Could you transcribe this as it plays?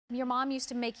your mom used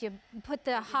to make you put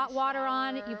the hot water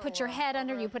on, you put your head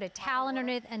under, you put a towel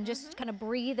underneath, and just kind of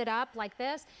breathe it up like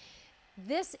this.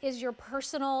 This is your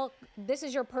personal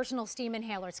steam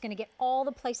inhaler. It's going to get all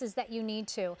the places that you need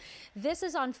to. This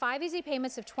is on 5 easy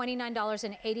payments of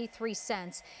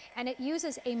 $29.83, and it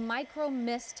uses a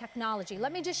MyPurMist technology.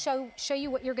 Let me just show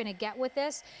you what you're going to get with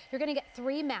this. You're going to get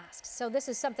 3 masks. So this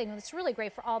is something that's really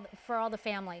great for all the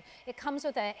family. It comes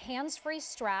with a hands-free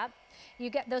strap. You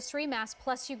get those 3 masks,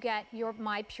 plus you get your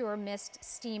MyPurMist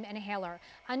steam inhaler,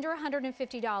 under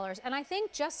 $150. And I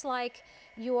think just like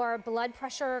your blood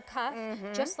pressure cuff,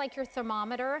 just like your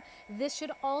thermometer, this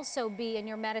should also be in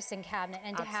your medicine cabinet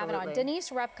and to have it on. Denise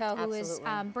Repko, who is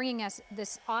bringing us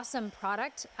this awesome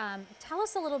product, tell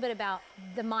us a little bit about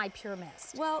the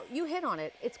MyPurMist. Well, you hit on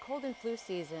it. It's cold and flu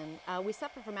season. We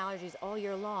suffer from allergies all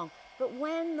year long. But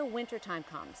when the winter time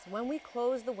comes, when we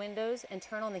close the windows and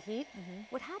turn on the heat,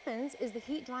 what happens is the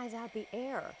heat dries out the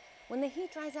air. When the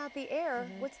heat dries out the air,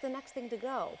 what's the next thing to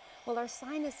go? Well, our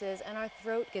sinuses and our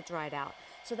throat get dried out.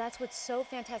 So that's what's so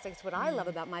fantastic. It's what I love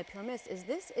about MyPurMist is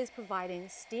this is providing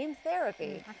steam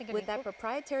therapy with that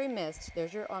proprietary mist.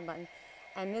 There's your on button.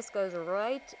 And this goes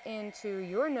right into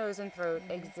your nose and throat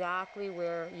exactly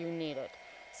where you need it.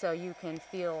 So you can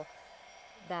feel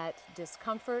that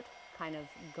discomfort kind of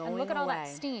going away. And look at all that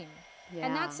steam.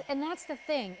 Yeah. And that's the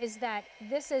thing, is that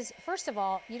this is, first of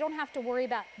all, you don't have to worry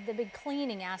about the big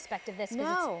cleaning aspect of this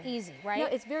because it's easy, right? No,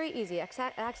 it's very easy.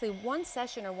 Actually, one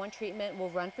session or one treatment will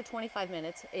run for 25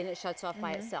 minutes and it shuts off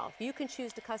by itself. You can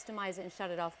choose to customize it and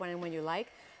shut it off when and when you like.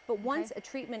 But once a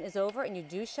treatment is over and you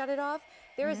do shut it off,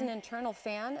 there is an internal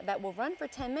fan that will run for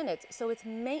 10 minutes, so it's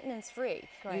maintenance free.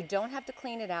 You don't have to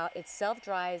clean it out. It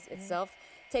self-dries, it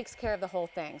takes care of the whole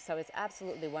thing, so it's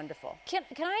absolutely wonderful. Can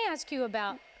I ask you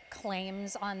about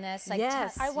claims on this? Like,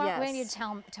 I want you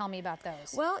to tell me about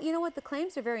those. Well, you know what? The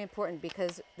claims are very important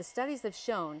because the studies have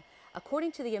shown,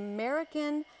 according to the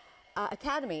American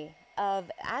Academy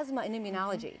of Asthma and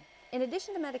Immunology, in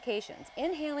addition to medications,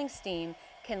 inhaling steam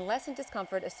can lessen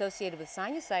discomfort associated with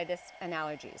sinusitis and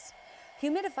allergies.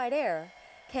 Humidified air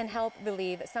can help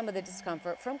relieve some of the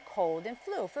discomfort from cold and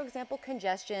flu, for example,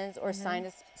 congestions or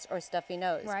sinus or stuffy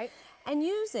nose. And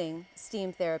using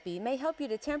steam therapy may help you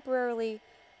to temporarily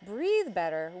breathe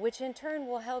better, which in turn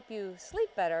will help you sleep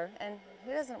better, and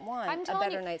who doesn't want a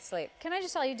better night's sleep? Can I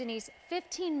just tell you, Denise,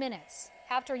 15 minutes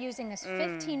after using this,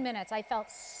 15 minutes, I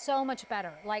felt so much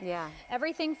better. Like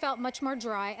everything felt much more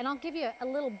dry. And I'll give you a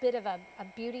little bit of a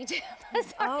beauty tip.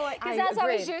 Because as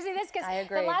I was using this, because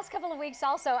the last couple of weeks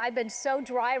also, I've been so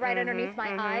dry right underneath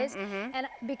my eyes. And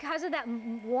because of that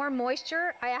warm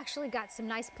moisture, I actually got some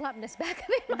nice plumpness back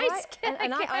in my skin.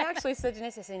 And I actually said to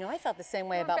Denise, I said, you know, I felt the same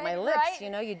way about my lips. You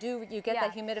know, you get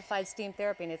that humidified steam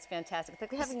therapy and it's fantastic. It's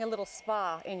like having a little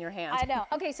spa in your hands. I know.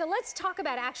 Okay, so let's talk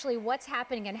about actually what's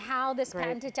happening and how this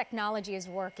patented technology is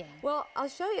working. Well, I'll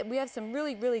show you. We have some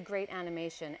really, really great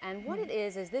animation. And what it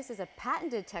is this is a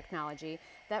patented technology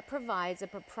that provides a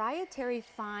proprietary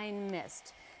fine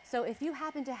mist. So if you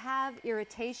happen to have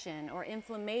irritation or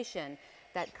inflammation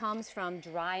that comes from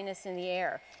dryness in the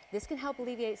air, this can help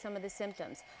alleviate some of the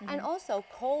symptoms. And also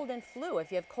cold and flu.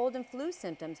 If you have cold and flu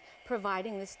symptoms,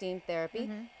 providing the steam therapy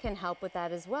can help with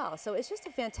that as well. So it's just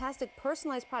a fantastic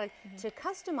personalized product to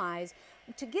customize,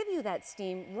 to give you that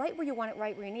steam right where you want it,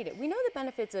 right where you need it. We know the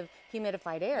benefits of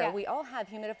humidified air. We all have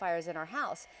humidifiers in our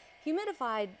house.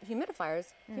 Humidifiers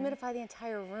humidify the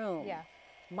entire room.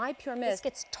 MyPurMist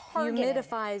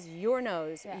humidifies your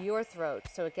nose, your throat,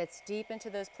 so it gets deep into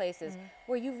those places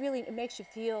where it makes you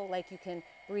feel like you can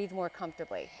breathe more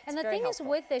comfortably. And the thing is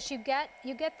with this, you get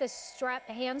this strap,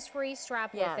 hands-free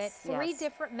strap with it, 3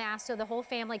 different masks so the whole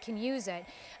family can use it.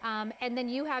 And then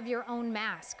you have your own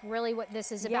mask, really what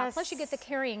this is about. Plus you get the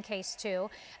carrying case too.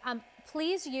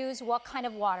 Please use what kind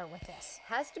of water with this?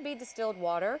 Has to be distilled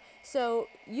water. So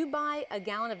you buy a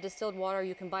gallon of distilled water,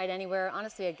 you can buy it anywhere.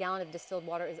 Honestly, a gallon of distilled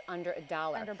water is under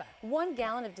 $1. Under $1. 1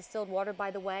 gallon of distilled water,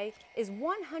 by the way, is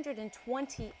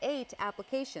 128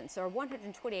 applications, or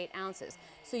 128 ounces.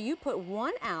 So you put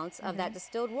 1 ounce of that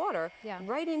distilled water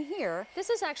right in here. This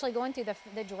is actually going through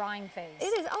the drying phase.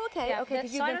 It is. Oh, okay. Okay,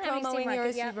 because you've been promoting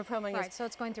yours. You've been promoting yours. So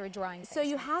it's going through a drying phase. So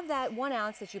you have that 1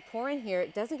 ounce that you pour in here.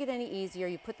 It doesn't get any easier.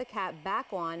 You put the cap back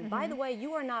on. By the way,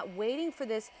 you are not waiting for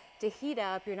this to heat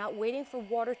up. You're not waiting for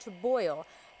water to boil.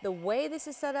 The way this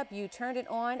is set up, you turn it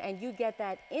on and you get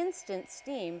that instant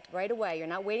steam right away. You're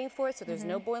not waiting for it, so there's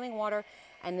no boiling water.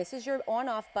 And this is your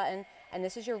on-off button, and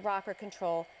this is your rocker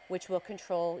control, which will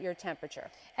control your temperature.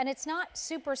 And it's not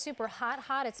super, super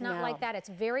hot. It's not like that. It's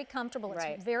very comfortable.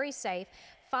 It's very safe.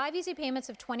 5 easy payments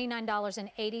of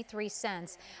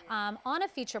 $29.83 on a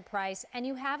feature price, and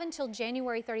you have until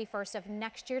January 31st of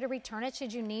next year to return it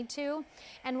should you need to.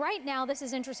 And right now, this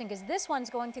is interesting because this one's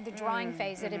going through the drying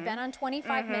phase. It had been on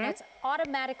 25 minutes,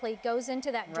 automatically goes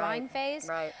into that drying phase.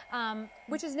 Right.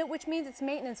 Which means it's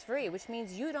maintenance free, which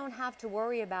means you don't have to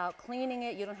worry about cleaning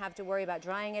it, you don't have to worry about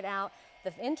drying it out.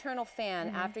 The internal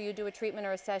fan, after you do a treatment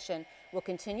or a session, will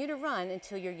continue to run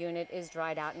until your unit is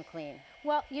dried out and clean.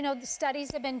 Well, you know, the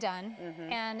studies have been done,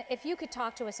 and if you could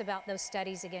talk to us about those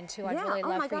studies again, too, I'd really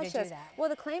love for you to do that. Well,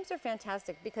 the claims are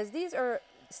fantastic because these are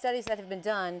studies that have been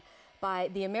done by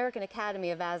the American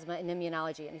Academy of Asthma and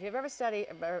Immunology. And if you've ever studied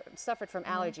or suffered from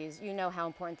allergies, you know how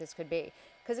important this could be.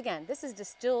 Because again, this is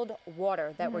distilled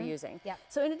water that we're using. Yep.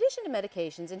 So in addition to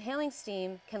medications, inhaling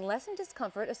steam can lessen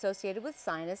discomfort associated with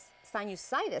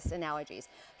sinusitis and allergies.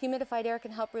 Humidified air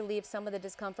can help relieve some of the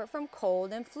discomfort from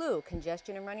cold and flu,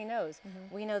 congestion and runny nose.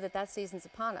 We know that season's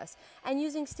upon us. And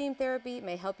using steam therapy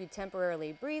may help you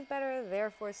temporarily breathe better,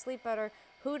 therefore sleep better.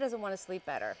 Who doesn't want to sleep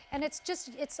better? And it's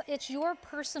just, it's your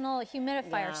personal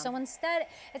humidifier. Yeah. So instead,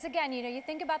 it's again, you know, you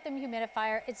think about the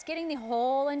humidifier, it's getting the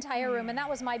whole entire room. And that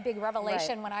was my big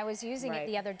revelation when I was using it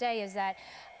the other day, is that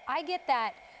I get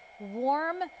that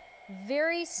warm,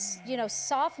 very, you know,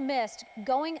 soft mist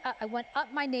going up. I went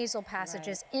up my nasal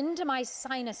passages, into my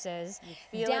sinuses,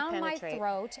 down my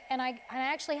throat, and I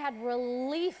actually had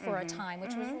relief for a time,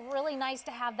 which was really nice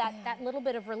to have that little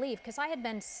bit of relief, because I had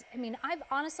been, I mean, I've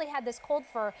honestly had this cold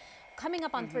for coming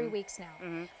up on 3 weeks now.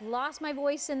 Lost my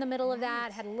voice in the middle of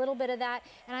that, had a little bit of that,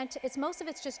 and it's most of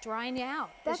it's just drying you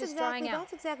out. That's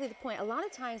exactly the point. A lot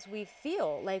of times we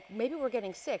feel like maybe we're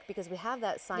getting sick because we have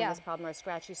that sinus problem or a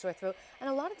scratchy sore throat, and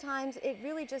a lot of times it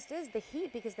really just is the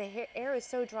heat, because the air is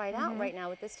so dried out right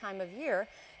now at this time of year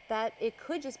that it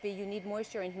could just be you need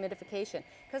moisture and humidification.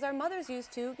 Because our mothers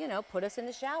used to, you know, put us in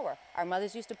the shower. Our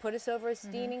mothers used to put us over a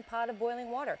steaming pot of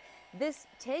boiling water. This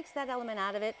takes that element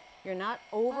out of it. You're not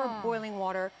over boiling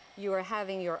water. You are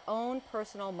having your own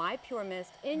personal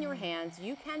MyPurMist in your hands.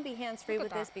 You can be hands-free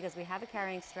with this because we have a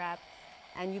carrying strap,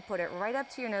 and you put it right up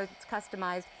to your nose. It's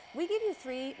customized. We give you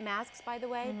 3 masks, by the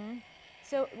way.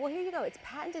 So, well, here you go. It's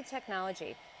patented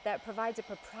technology that provides a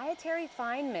proprietary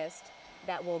fine mist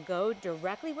that will go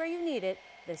directly where you need it,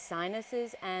 the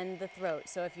sinuses and the throat.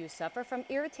 So if you suffer from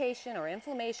irritation or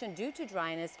inflammation due to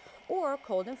dryness or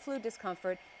cold and flu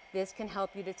discomfort, this can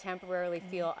help you to temporarily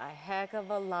feel a heck of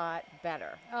a lot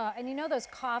better. And you know those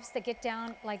coughs that get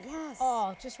down, like,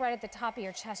 oh, just right at the top of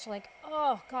your chest. You're like,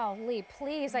 oh, golly,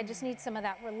 please, I just need some of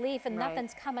that relief, and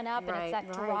nothing's coming up, and it's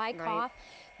that dry cough.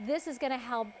 This is going to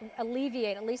help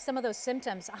alleviate at least some of those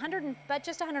symptoms. But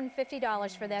just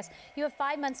 $150 for this. You have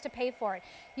 5 months to pay for it.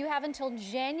 You have until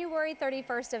January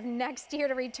 31st of next year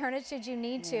to return it should you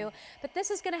need to. But this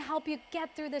is going to help you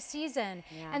get through the season.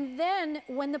 And then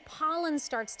when the pollen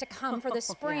starts to come for the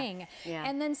spring,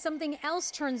 and then something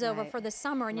else turns over for the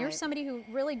summer, and you're somebody who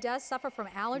really does suffer from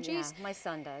allergies. My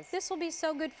son does. This will be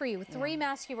so good for you. 3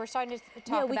 masks you were starting to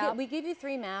talk about. We give you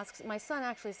 3 masks. My son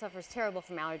actually suffers terrible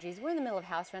from allergies. We're in the middle of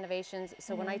house renovations,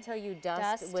 so when I tell you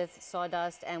dust with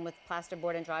sawdust and with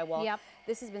plasterboard and drywall,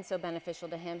 this has been so beneficial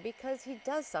to him because he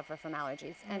does suffer from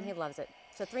allergies and he loves it.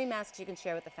 So 3 masks you can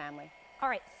share with the family. All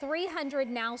right, 300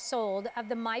 now sold of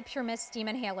the MyPurMist steam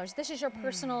inhalers. This is your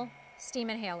personal steam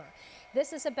inhaler.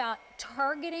 This is about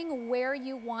targeting where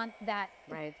you want that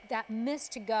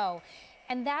mist to go.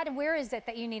 And where is it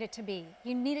that you need it to be?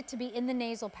 You need it to be in the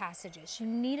nasal passages. You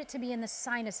need it to be in the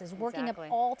sinuses, working up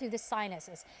all through the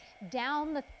sinuses.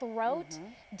 Down the throat,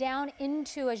 down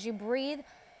into, as you breathe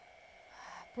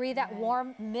that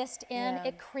warm mist in.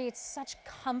 It creates such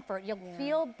comfort. You'll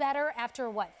feel better after,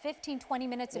 what, 15, 20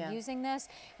 minutes of using this.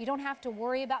 You don't have to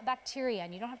worry about bacteria,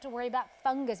 and you don't have to worry about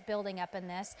fungus building up in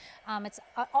this. It's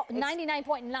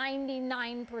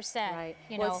 99.99%. Right.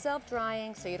 Well, it's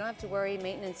self-drying, so you don't have to worry.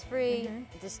 Maintenance-free,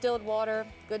 distilled water,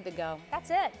 good to go. That's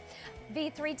it.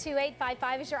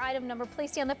 V32855 is your item number.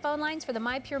 Please stay on the phone lines for the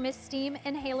MyPurMist steam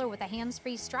inhaler with a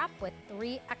hands-free strap with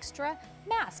 3 extra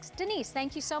masks. Denise,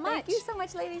 thank you so much. Thank you so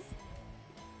much, ladies.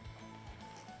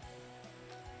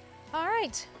 All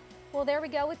right. Well, there we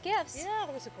go with gifts. Yeah,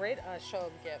 it was a great show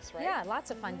of gifts, right? Yeah,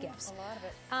 lots of fun gifts. A lot of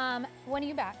it. When are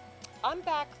you back? I'm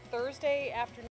back Thursday afternoon.